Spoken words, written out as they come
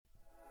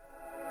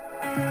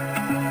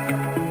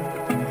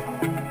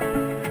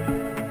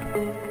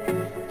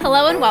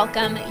Hello and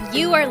welcome.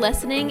 You are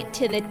listening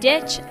to the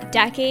Ditch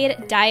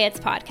Decade Diets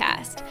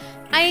podcast.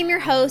 I am your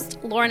host,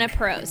 Lorna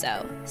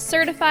Perozzo,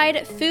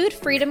 certified food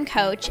freedom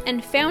coach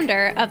and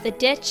founder of the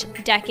Ditch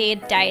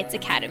Decade Diets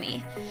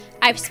Academy.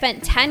 I've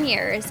spent 10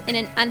 years in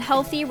an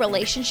unhealthy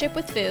relationship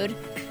with food,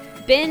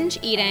 binge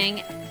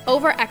eating,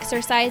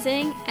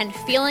 over-exercising, and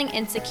feeling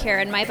insecure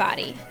in my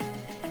body.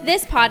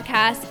 This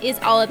podcast is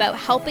all about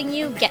helping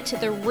you get to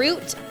the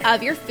root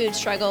of your food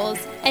struggles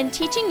and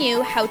teaching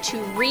you how to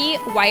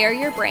rewire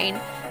your brain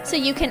so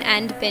you can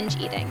end binge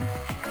eating.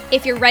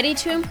 If you're ready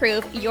to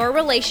improve your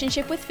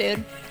relationship with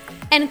food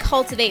and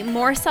cultivate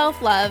more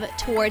self-love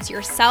towards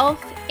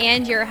yourself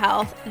and your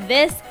health,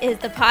 this is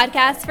the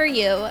podcast for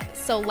you.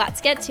 So let's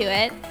get to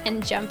it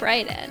and jump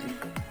right in.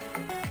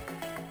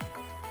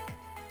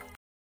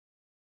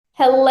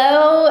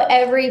 Hello,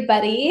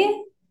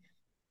 everybody.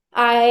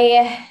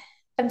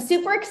 I'm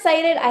super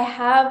excited. I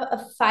have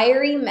a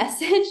fiery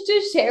message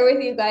to share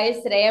with you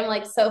guys today.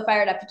 I'm so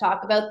fired up to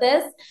talk about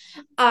this.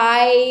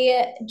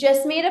 I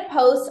just made a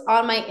post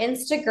on my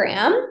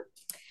Instagram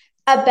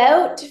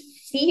about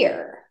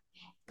fear.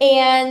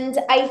 And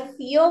I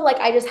feel like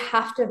I just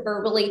have to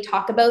verbally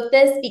talk about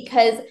this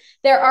because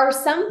there are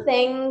some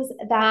things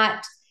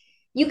that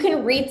you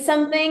can read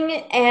something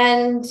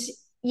and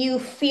you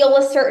feel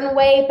a certain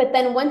way, but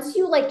then once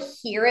you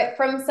hear it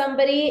from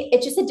somebody,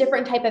 it's just a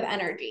different type of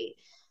energy.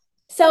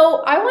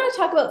 So I want to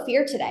talk about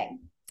fear today.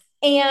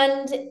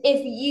 And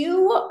if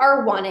you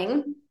are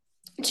wanting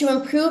to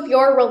improve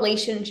your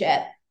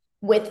relationship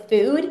with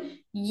food,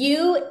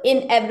 you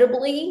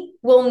inevitably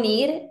will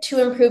need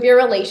to improve your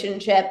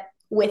relationship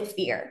with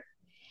fear.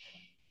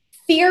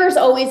 Fear is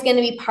always going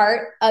to be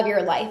part of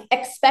your life,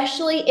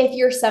 especially if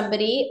you're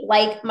somebody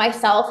like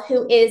myself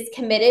who is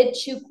committed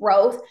to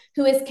growth,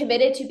 who is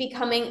committed to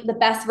becoming the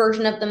best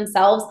version of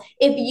themselves.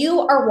 If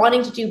you are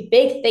wanting to do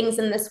big things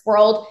in this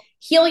world,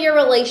 heal your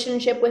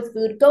relationship with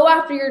food, go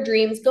after your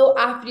dreams, go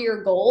after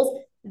your goals,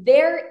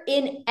 there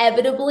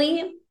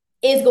inevitably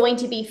is going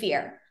to be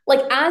fear.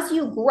 As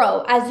you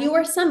grow, as you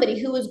are somebody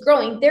who is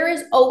growing, there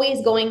is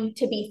always going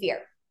to be fear.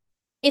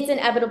 It's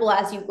inevitable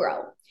as you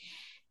grow.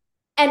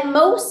 And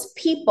most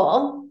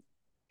people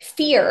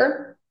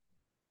fear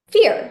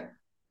fear.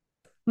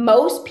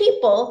 Most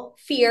people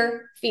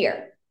fear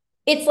fear.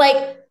 It's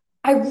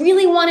I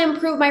really want to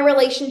improve my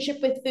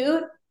relationship with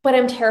food, but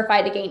I'm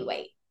terrified to gain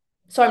weight.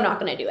 So I'm not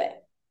going to do it.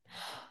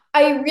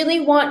 I really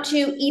want to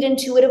eat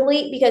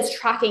intuitively because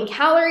tracking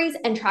calories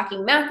and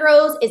tracking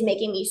macros is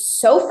making me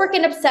so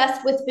freaking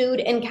obsessed with food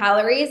and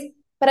calories,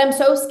 but I'm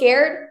so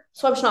scared,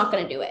 so I'm just not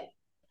going to do it.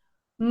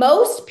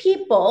 Most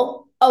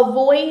people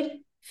avoid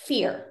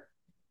fear.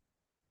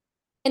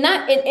 And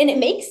it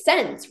makes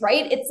sense,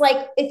 right? It's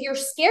if you're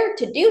scared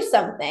to do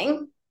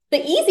something,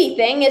 the easy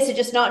thing is to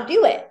just not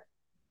do it.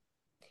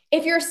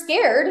 If you're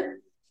scared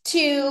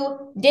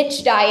to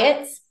ditch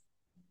diets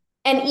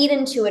and eat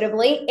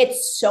intuitively,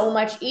 it's so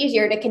much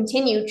easier to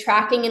continue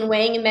tracking and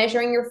weighing and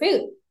measuring your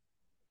food.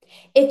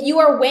 If you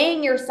are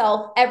weighing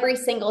yourself every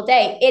single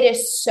day, it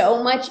is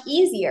so much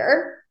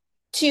easier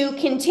to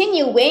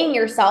continue weighing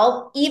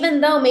yourself,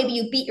 even though maybe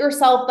you beat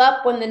yourself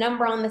up when the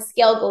number on the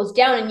scale goes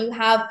down and you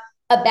have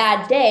a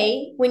bad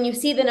day. When you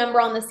see the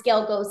number on the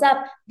scale goes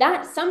up,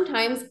 that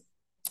sometimes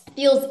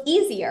feels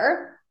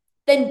easier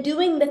than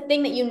doing the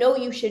thing that you know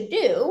you should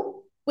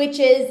do, which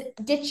is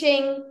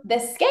ditching the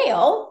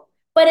scale.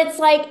 But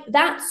it's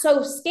that's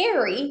so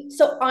scary,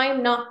 so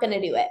I'm not going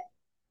to do it.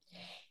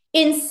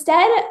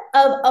 Instead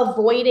of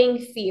avoiding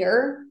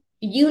fear,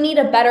 you need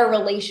a better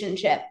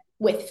relationship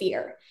with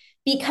fear.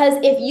 Because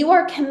if you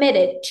are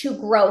committed to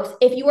growth,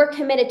 if you are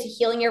committed to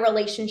healing your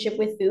relationship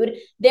with food,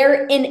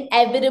 there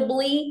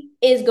inevitably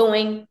is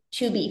going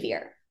to be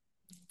fear.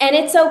 And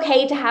it's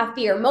okay to have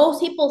fear.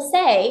 Most people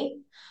say,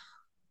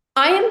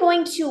 I am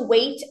going to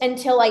wait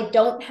until I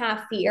don't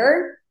have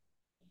fear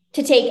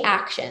to take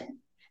action.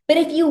 But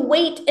if you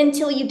wait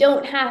until you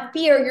don't have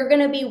fear, you're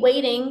going to be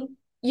waiting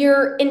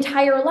your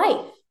entire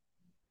life,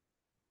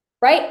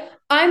 right?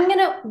 I'm going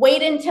to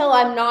wait until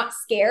I'm not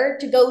scared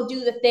to go do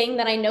the thing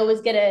that I know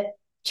is going to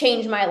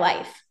change my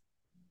life.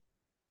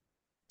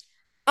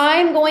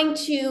 I'm going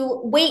to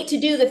wait to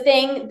do the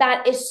thing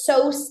that is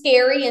so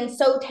scary and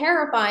so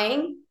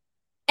terrifying,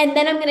 and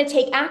then I'm going to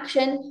take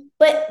action.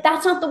 But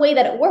that's not the way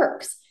that it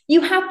works.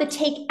 You have to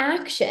take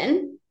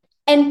action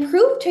and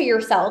prove to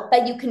yourself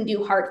that you can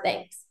do hard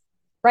things,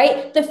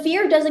 right? The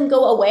fear doesn't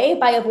go away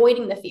by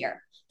avoiding the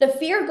fear. The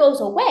fear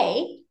goes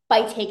away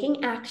by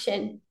taking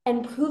action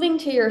and proving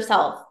to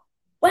yourself,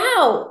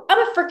 wow, I'm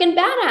a freaking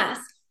badass.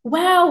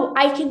 Wow,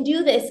 I can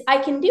do this. I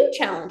can do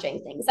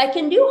challenging things. I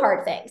can do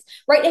hard things,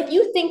 right? If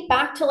you think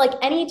back to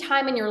any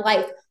time in your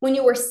life when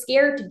you were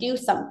scared to do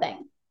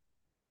something,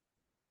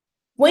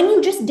 when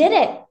you just did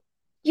it,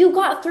 you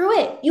got through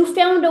it. You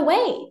found a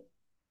way,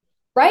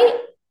 right?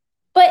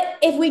 But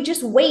if we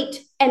just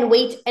wait and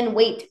wait and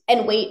wait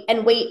and wait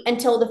and wait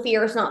until the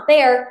fear is not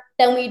there,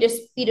 then we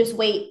just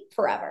wait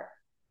forever.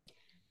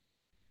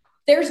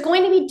 There's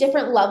going to be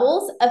different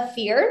levels of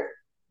fear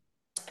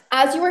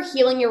as you are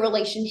healing your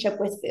relationship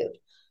with food.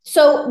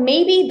 So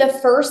maybe the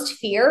first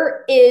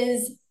fear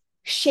is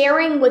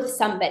sharing with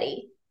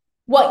somebody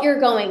what you're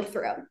going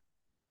through,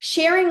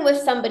 sharing with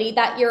somebody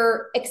that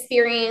you're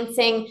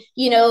experiencing,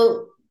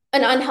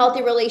 an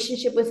unhealthy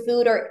relationship with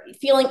food or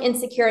feeling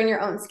insecure in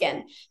your own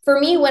skin. For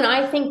me, when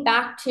I think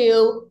back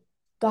to,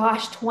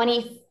 gosh,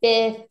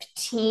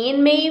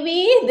 2015,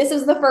 maybe, this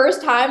was the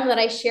first time that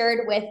I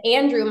shared with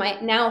Andrew, my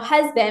now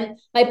husband,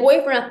 my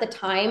boyfriend at the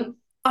time.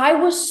 I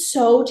was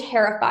so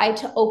terrified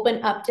to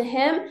open up to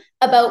him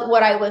about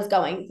what I was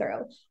going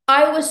through.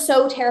 I was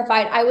so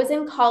terrified. I was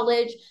in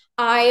college.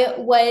 I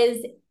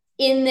was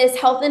in this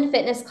health and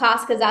fitness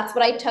class because that's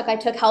what I took. I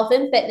took health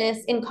and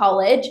fitness in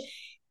college.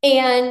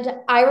 And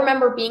I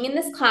remember being in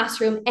this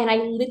classroom and I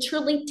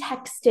literally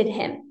texted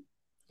him.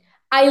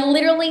 I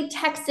literally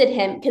texted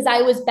him because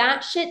I was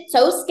batshit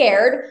so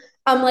scared.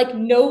 I'm like,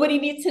 nobody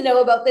needs to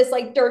know about this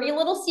like dirty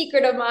little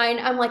secret of mine.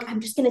 I'm like,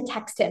 I'm just going to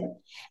text him.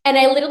 And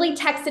I literally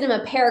texted him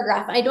a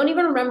paragraph. I don't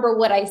even remember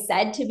what I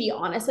said, to be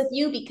honest with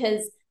you,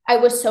 because I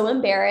was so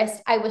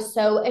embarrassed. I was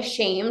so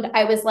ashamed.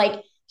 I was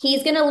like,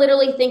 he's going to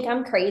literally think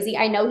I'm crazy.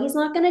 I know he's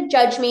not going to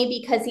judge me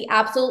because he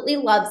absolutely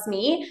loves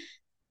me,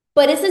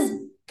 but this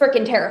is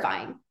freaking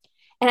terrifying.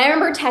 And I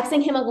remember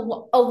texting him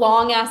a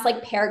long ass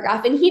like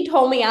paragraph, and he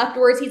told me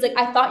afterwards, he's like,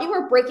 I thought you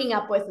were breaking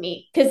up with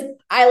me because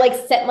I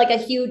like sent like a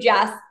huge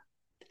ass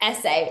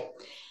essay.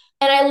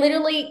 And I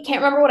literally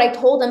can't remember what I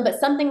told him, but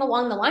something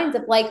along the lines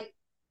of like,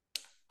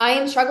 I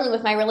am struggling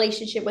with my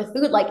relationship with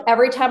food. Like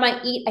every time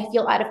I eat, I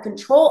feel out of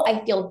control.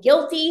 I feel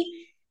guilty.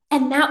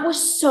 And that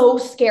was so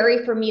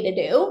scary for me to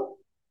do.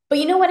 But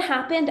you know what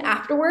happened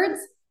afterwards?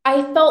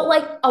 I felt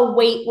like a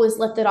weight was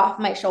lifted off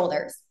my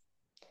shoulders.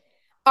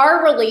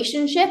 Our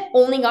relationship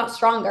only got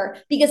stronger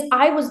because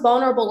I was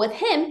vulnerable with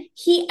him.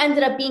 He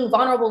ended up being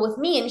vulnerable with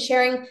me and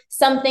sharing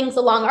some things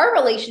along our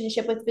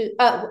relationship with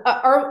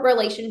our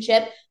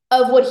relationship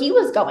of what he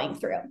was going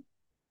through.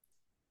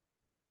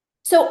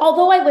 So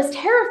although I was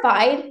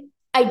terrified,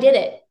 I did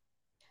it.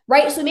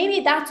 Right. So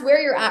maybe that's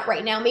where you're at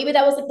right now. Maybe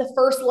that was like the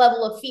first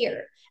level of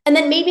fear. And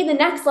then maybe the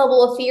next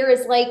level of fear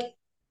is like,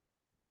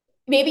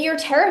 maybe you're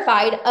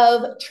terrified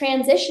of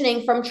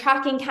transitioning from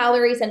tracking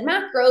calories and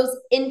macros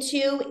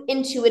into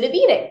intuitive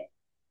eating,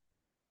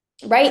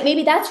 right?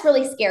 Maybe that's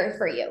really scary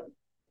for you.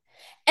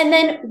 And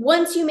then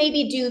once you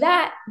maybe do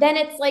that, then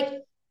it's like,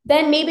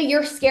 then maybe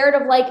you're scared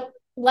of like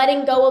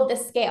letting go of the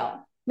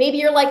scale. Maybe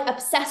you're like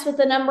obsessed with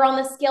the number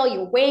on the scale.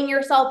 You're weighing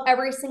yourself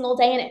every single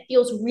day and it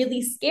feels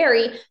really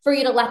scary for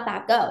you to let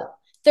that go.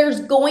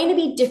 There's going to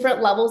be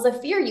different levels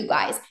of fear, you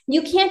guys.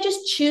 You can't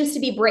just choose to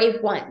be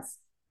brave once.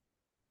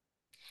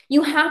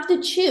 You have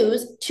to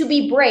choose to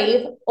be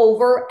brave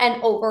over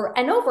and over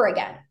and over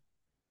again,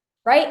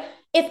 right?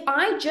 If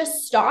I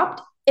just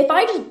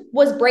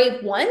was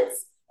brave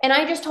once and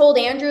I just told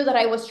Andrew that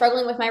I was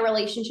struggling with my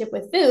relationship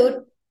with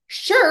food,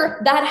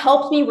 sure, that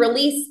helped me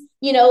release,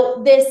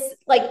 this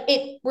like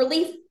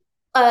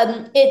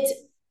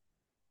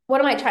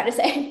what am I trying to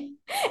say?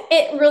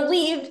 It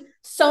relieved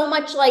so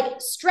much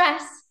like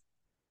stress.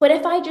 But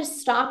if I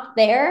just stopped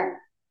there,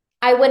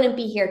 I wouldn't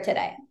be here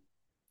today.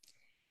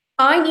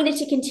 I needed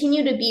to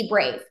continue to be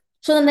brave.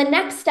 So then the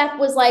next step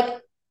was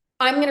like,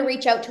 I'm going to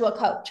reach out to a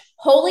coach.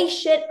 Holy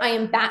shit, I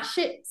am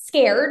batshit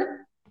scared,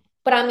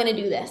 but I'm going to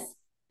do this.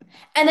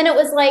 And then it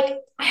was like,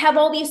 I have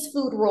all these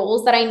food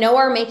rules that I know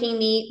are making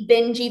me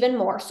binge even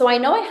more. So I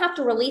know I have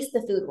to release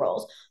the food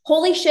rules.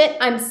 Holy shit,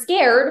 I'm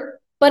scared,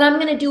 but I'm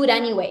going to do it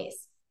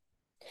anyways.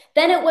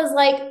 Then it was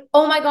like,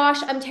 oh my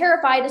gosh, I'm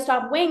terrified to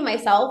stop weighing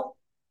myself.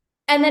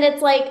 And then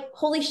it's like,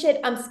 holy shit,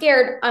 I'm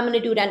scared. I'm going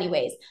to do it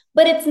anyways.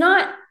 But it's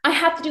not, I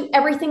have to do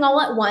everything all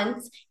at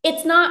once.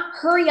 It's not,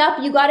 hurry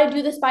up, you got to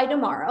do this by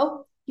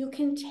tomorrow. You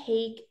can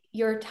take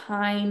your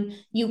time.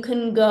 You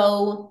can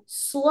go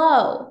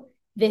slow.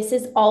 This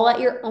is all at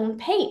your own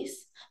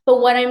pace.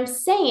 But what I'm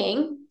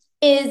saying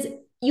is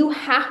you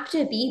have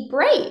to be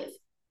brave.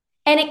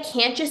 And it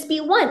can't just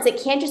be once.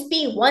 It can't just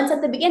be once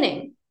at the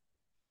beginning.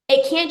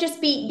 It can't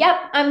just be, yep,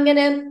 I'm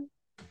going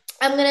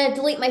to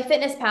delete my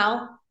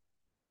FitnessPal.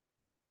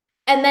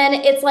 And then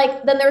it's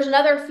like, then there's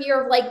another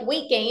fear of like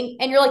weight gain.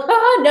 And you're like, no.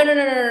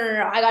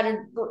 I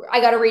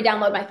gotta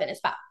re-download my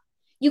FitnessPal.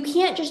 You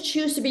can't just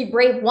choose to be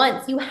brave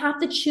once. You have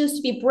to choose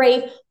to be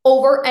brave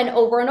over and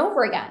over and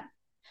over again.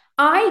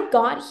 I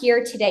got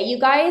here today, you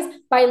guys,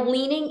 by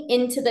leaning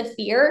into the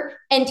fear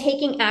and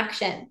taking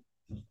action.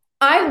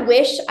 I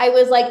wish I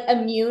was like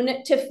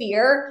immune to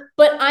fear,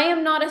 but I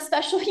am not a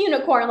special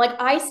unicorn.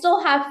 Like I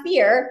still have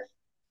fear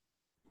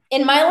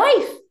in my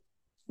life.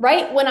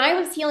 Right? When I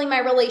was healing my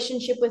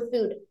relationship with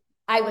food,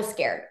 I was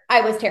scared. I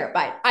was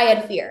terrified. I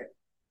had fear.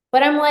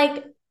 But I'm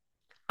like,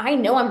 I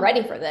know I'm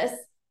ready for this.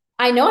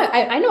 I know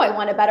I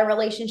want a better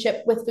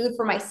relationship with food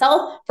for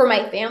myself, for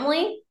my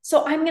family.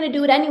 So I'm going to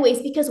do it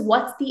anyways because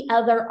what's the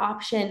other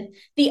option?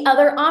 The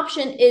other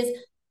option is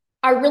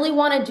I really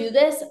want to do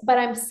this, but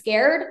I'm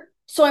scared.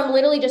 So I'm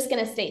literally just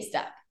going to stay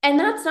stuck. And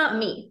that's not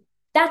me.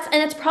 And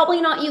it's probably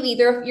not you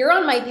either. If you're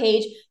on my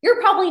page, you're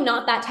probably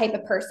not that type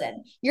of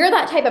person. You're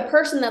that type of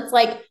person that's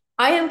like,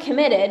 I am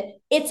committed.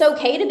 It's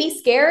okay to be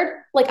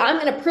scared. Like, I'm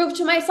going to prove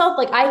to myself,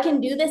 like, I can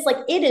do this. Like,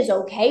 it is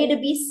okay to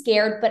be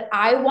scared, but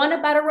I want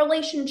a better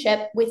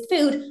relationship with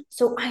food.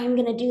 So I am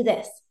going to do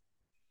this.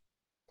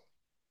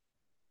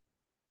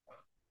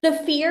 The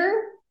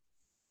fear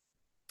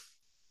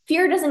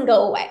doesn't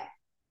go away.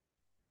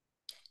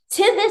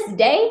 To this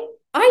day,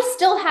 I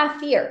still have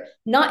fear,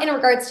 not in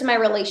regards to my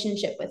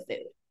relationship with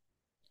food,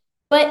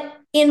 but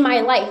in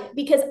my life,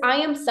 because I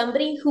am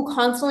somebody who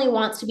constantly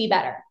wants to be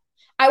better.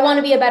 I want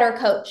to be a better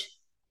coach.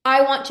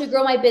 I want to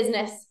grow my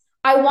business.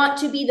 I want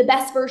to be the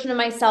best version of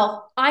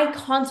myself. I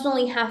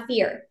constantly have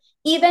fear.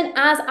 Even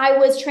as I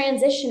was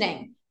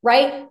transitioning,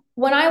 right?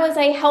 When I was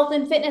a health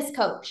and fitness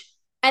coach,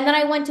 and then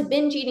I went to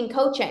binge eating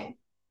coaching,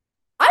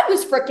 I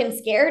was freaking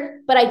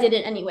scared, but I did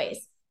it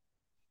anyways.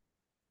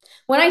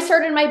 When I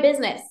started my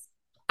business,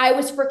 I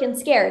was freaking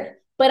scared,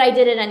 but I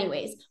did it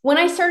anyways. When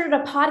I started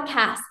a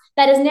podcast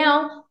that is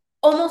now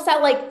almost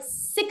at like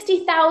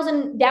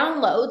 60,000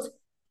 downloads,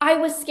 I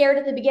was scared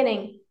at the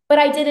beginning, but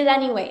I did it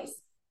anyways.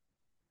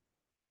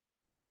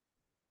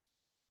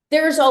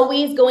 There's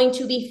always going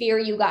to be fear,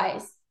 you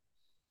guys.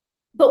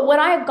 But what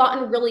I've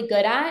gotten really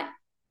good at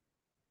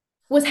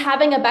was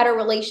having a better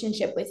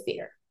relationship with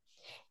fear.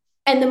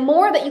 And the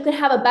more that you can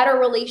have a better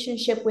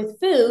relationship with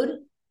food,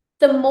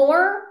 the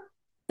more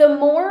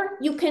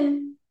you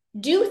can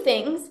do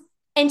things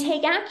and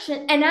take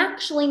action and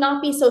actually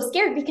not be so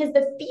scared, because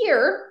the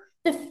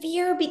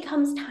fear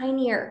becomes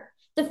tinier.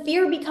 The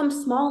fear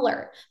becomes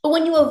smaller. But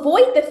when you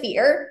avoid the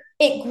fear,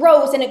 it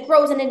grows and it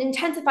grows and it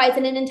intensifies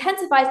and it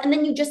intensifies. And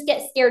then you just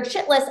get scared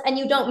shitless and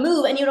you don't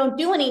move and you don't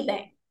do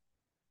anything.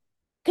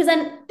 Because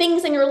then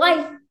things in your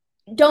life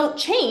don't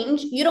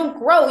change. You don't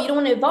grow. You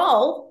don't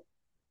evolve.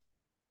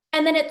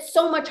 And then it's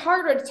so much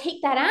harder to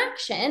take that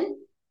action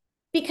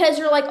because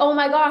you're like, oh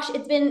my gosh,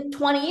 it's been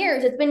 20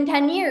 years. It's been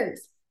 10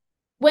 years.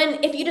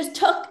 When if you just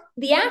took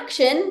the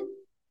action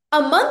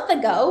a month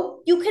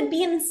ago, you could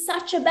be in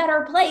such a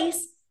better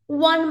place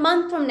 1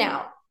 month from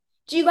now.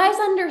 Do you guys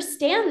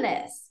understand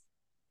this?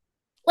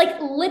 Like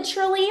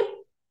literally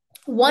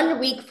 1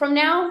 week from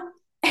now,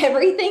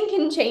 everything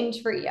can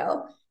change for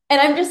you. And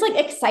I'm just like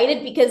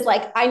excited because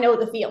like I know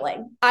the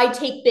feeling. I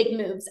take big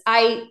moves.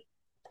 I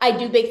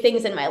do big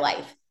things in my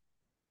life.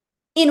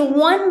 In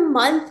 1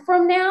 month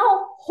from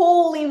now,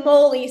 holy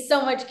moly,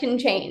 so much can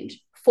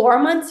change. 4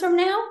 months from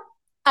now,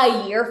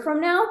 a year from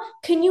now,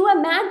 can you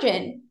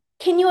imagine?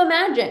 Can you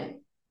imagine?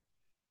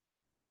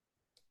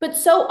 But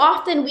so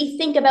often we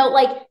think about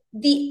like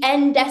the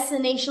end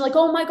destination, like,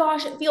 oh my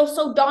gosh, it feels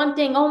so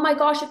daunting. Oh my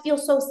gosh, it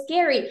feels so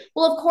scary.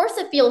 Well, of course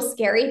it feels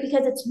scary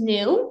because it's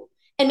new.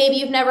 And maybe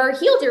you've never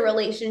healed your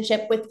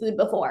relationship with food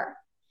before.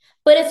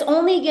 But it's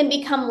only going to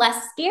become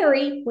less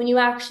scary when you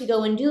actually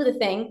go and do the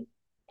thing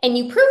and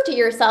you prove to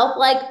yourself,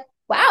 like,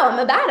 wow, I'm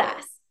a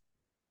badass.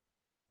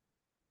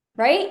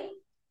 Right?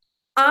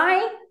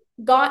 I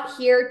got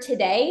here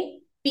today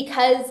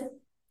because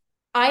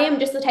I am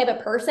just the type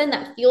of person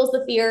that feels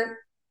the fear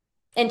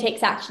and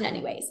takes action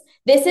anyways.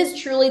 This is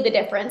truly the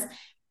difference.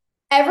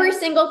 Every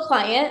single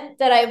client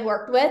that I've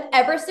worked with,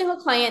 every single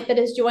client that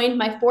has joined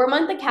my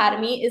 4-month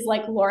academy is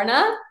like,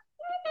 Lorna,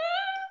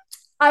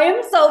 I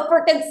am so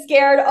freaking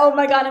scared. Oh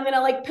my God, I'm going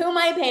to like poo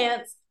my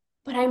pants,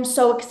 but I'm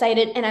so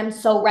excited and I'm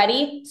so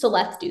ready. So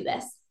let's do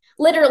this.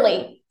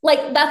 Literally,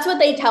 like that's what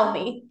they tell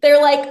me.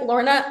 They're like,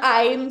 Lorna,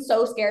 I'm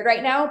so scared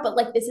right now, but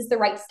like this is the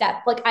right step.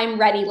 Like I'm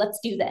ready. Let's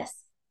do this.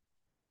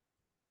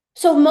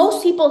 So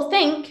most people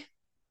think,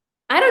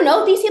 I don't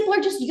know, these people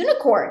are just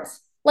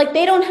unicorns. Like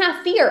they don't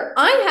have fear.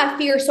 I have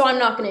fear, so I'm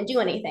not going to do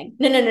anything.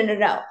 No, no, no, no,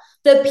 no.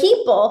 The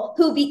people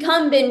who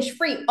become binge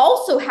free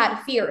also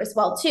had fear as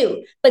well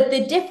too. But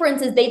the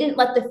difference is they didn't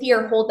let the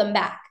fear hold them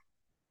back.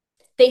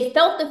 They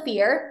felt the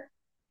fear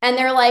and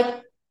they're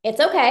like, it's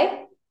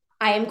okay.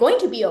 I am going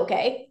to be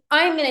okay.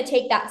 I'm going to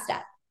take that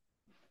step.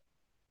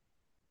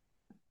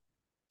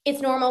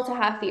 It's normal to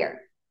have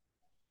fear.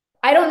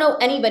 I don't know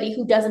anybody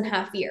who doesn't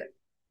have fear.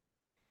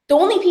 The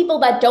only people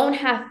that don't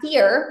have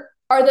fear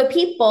are the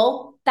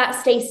people that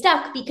stay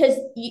stuck because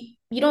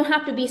you don't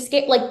have to be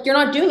scared. Like you're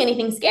not doing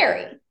anything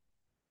scary.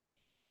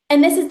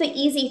 And this is the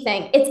easy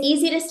thing. It's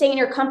easy to stay in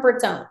your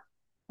comfort zone,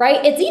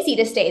 right? It's easy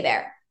to stay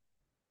there,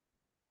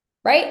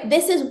 right?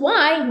 This is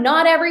why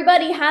not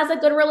everybody has a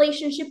good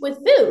relationship with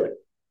food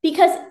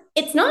because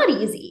it's not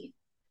easy.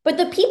 But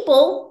the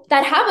people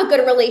that have a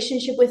good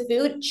relationship with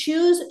food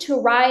choose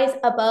to rise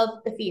above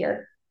the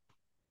fear.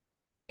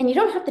 And you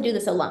don't have to do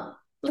this alone.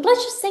 Like,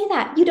 let's just say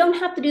that you don't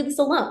have to do this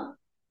alone,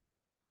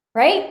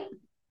 right?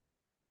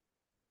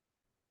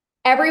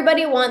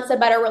 Everybody wants a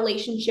better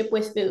relationship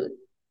with food.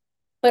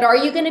 But are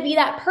you going to be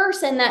that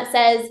person that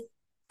says,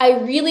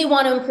 I really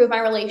want to improve my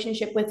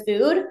relationship with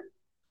food,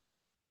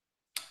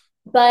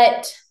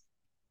 but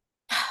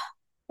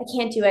I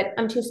can't do it.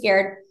 I'm too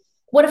scared.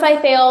 What if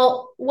I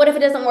fail? What if it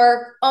doesn't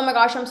work? Oh my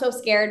gosh, I'm so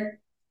scared.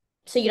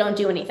 So you don't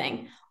do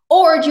anything.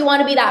 Or do you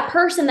want to be that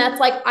person that's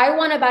like, I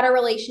want a better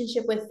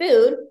relationship with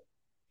food,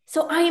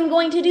 so I am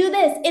going to do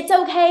this. It's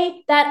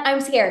okay that I'm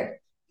scared.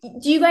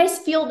 Do you guys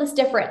feel this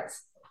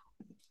difference?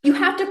 You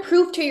have to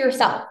prove to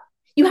yourself.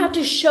 You have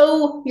to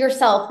show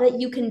yourself that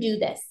you can do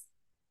this.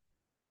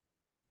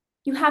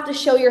 You have to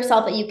show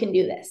yourself that you can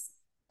do this,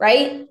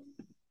 right?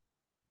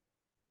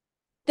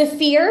 The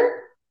fear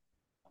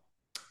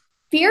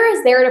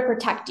is there to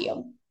protect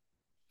you.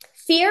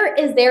 Fear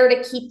is there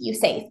to keep you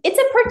safe. It's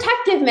a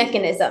protective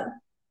mechanism,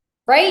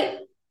 right?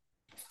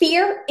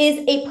 Fear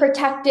is a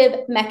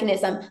protective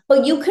mechanism,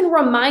 but you can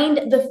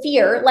remind the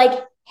fear,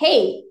 like,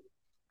 hey,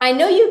 I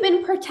know you've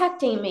been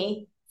protecting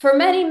me for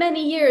many,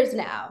 many years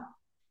now,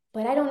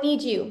 but I don't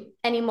need you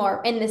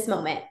anymore in this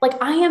moment.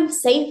 Like, I am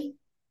safe.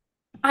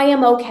 I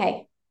am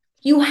okay.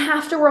 You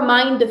have to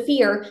remind the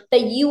fear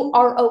that you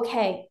are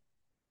okay.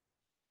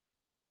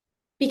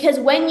 Because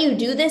when you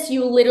do this,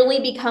 you literally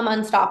become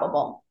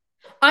unstoppable.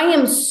 I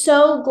am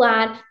so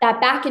glad that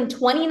back in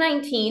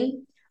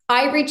 2019,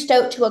 I reached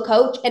out to a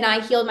coach and I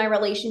healed my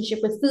relationship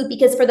with food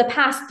because for the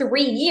past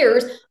 3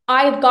 years,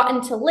 I've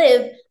gotten to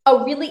live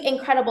a really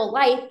incredible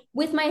life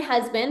with my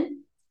husband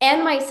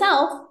and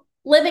myself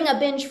living a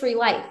binge free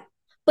life.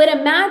 But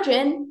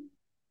imagine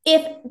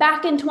if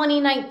back in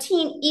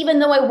 2019, even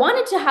though I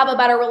wanted to have a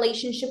better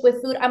relationship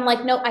with food, I'm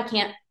like, no, I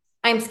can't.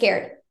 I'm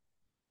scared.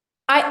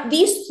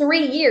 These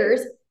 3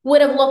 years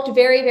would have looked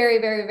very, very,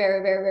 very,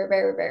 very, very, very,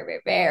 very, very,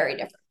 very, very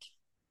different.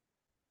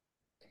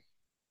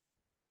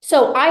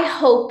 So I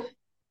hope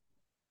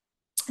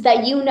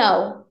that you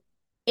know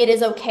it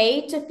is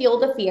okay to feel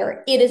the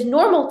fear. It is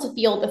normal to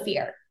feel the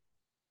fear.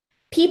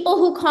 People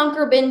who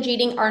conquer binge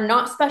eating are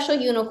not special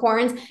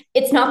unicorns.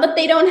 It's not that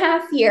they don't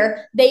have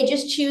fear, they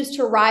just choose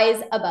to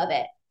rise above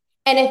it.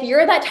 And if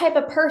you're that type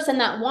of person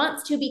that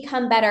wants to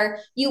become better,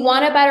 you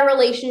want a better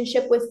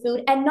relationship with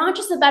food, and not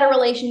just a better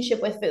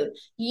relationship with food.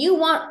 You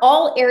want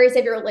all areas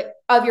of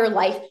your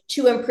life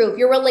to improve,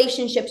 your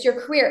relationships,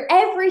 your career,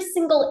 every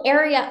single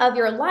area of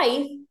your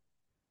life.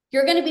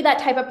 You're going to be that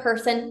type of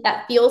person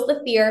that feels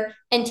the fear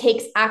and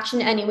takes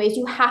action anyways.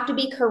 You have to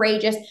be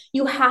courageous.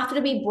 You have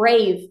to be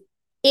brave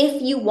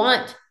if you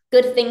want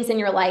good things in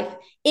your life.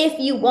 If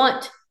you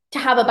want to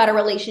have a better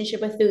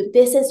relationship with food,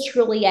 this is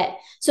truly it.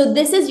 So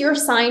this is your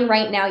sign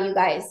right now, you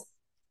guys.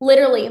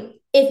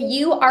 Literally, if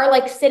you are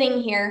like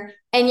sitting here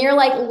and you're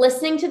like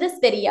listening to this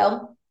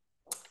video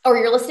or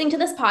you're listening to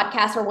this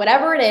podcast or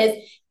whatever it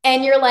is,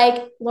 and you're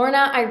like,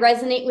 Lorna, I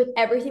resonate with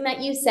everything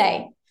that you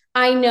say.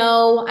 I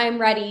know I'm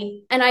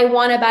ready and I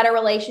want a better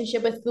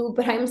relationship with food,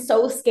 but I'm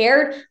so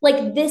scared.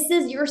 Like, this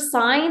is your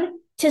sign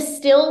to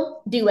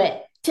still do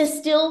it, to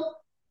still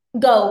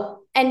go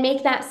and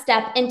make that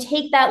step and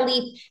take that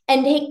leap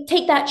and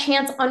take that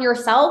chance on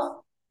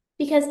yourself,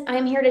 because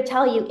I'm here to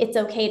tell you it's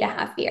okay to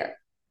have fear.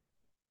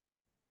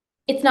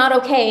 It's not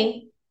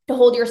okay to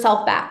hold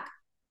yourself back.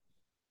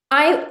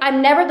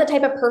 I'm never the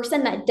type of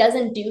person that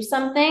doesn't do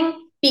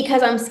something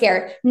because I'm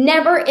scared.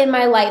 Never in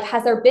my life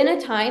has there been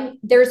a time,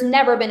 there's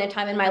never been a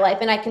time in my life,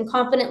 and I can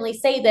confidently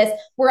say this,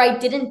 where I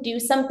didn't do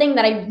something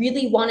that I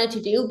really wanted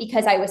to do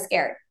because I was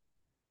scared.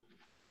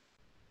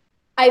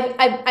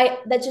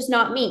 That's just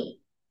not me.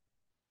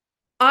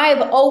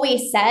 I've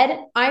always said,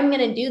 I'm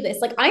going to do this.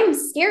 Like, I'm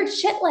scared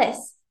shitless,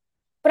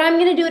 but I'm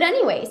going to do it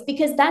anyways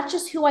because that's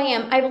just who I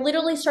am. I've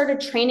literally started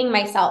training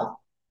myself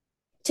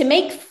to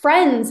make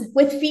friends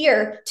with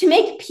fear, to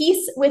make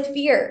peace with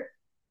fear.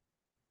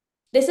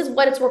 This is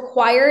what it's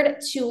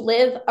required to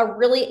live a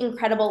really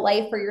incredible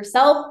life for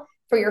yourself,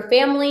 for your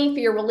family, for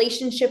your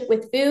relationship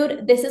with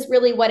food. This is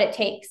really what it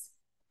takes.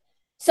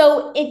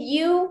 So if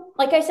you,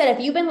 like I said,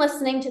 if you've been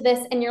listening to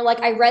this and you're like,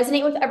 I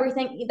resonate with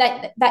everything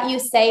that you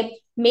say,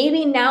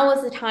 maybe now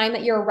is the time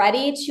that you're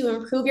ready to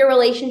improve your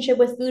relationship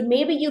with food.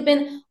 Maybe you've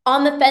been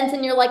on the fence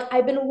and you're like,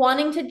 I've been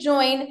wanting to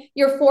join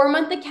your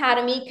 4-month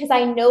academy because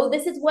I know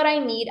this is what I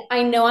need.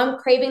 I know I'm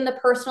craving the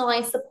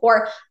personalized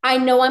support. I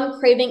know I'm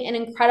craving an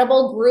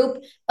incredible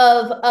group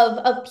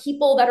of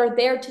people that are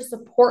there to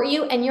support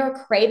you, and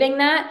you're craving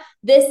that.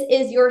 This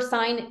is your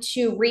sign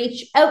to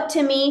reach out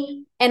to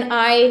me and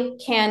I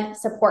can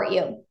support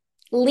you.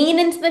 Lean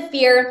into the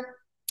fear,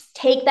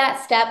 take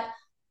that step.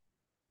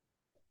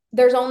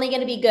 There's only going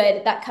to be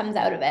good that comes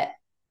out of it.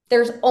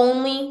 There's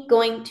only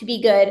going to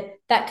be good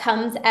that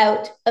comes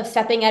out of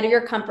stepping out of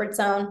your comfort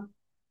zone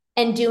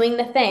and doing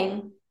the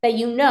thing that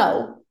you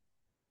know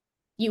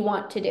you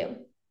want to do.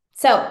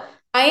 So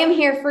I am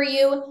here for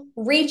you.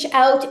 Reach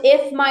out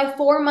if my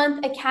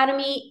 4-month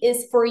academy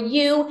is for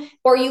you,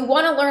 or you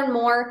want to learn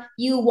more,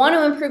 you want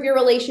to improve your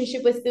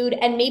relationship with food,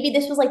 and maybe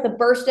this was like the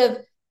burst of,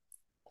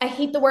 I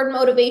hate the word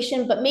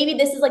motivation, but maybe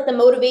this is like the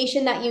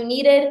motivation that you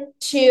needed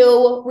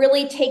to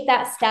really take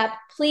that step.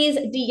 Please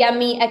DM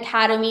me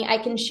Academy. I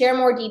can share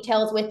more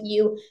details with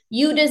you.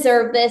 You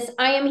deserve this.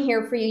 I am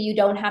here for you. You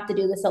don't have to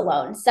do this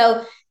alone.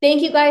 So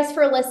thank you guys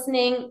for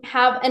listening.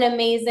 Have an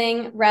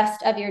amazing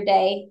rest of your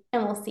day,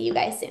 and we'll see you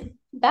guys soon.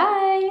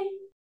 Bye.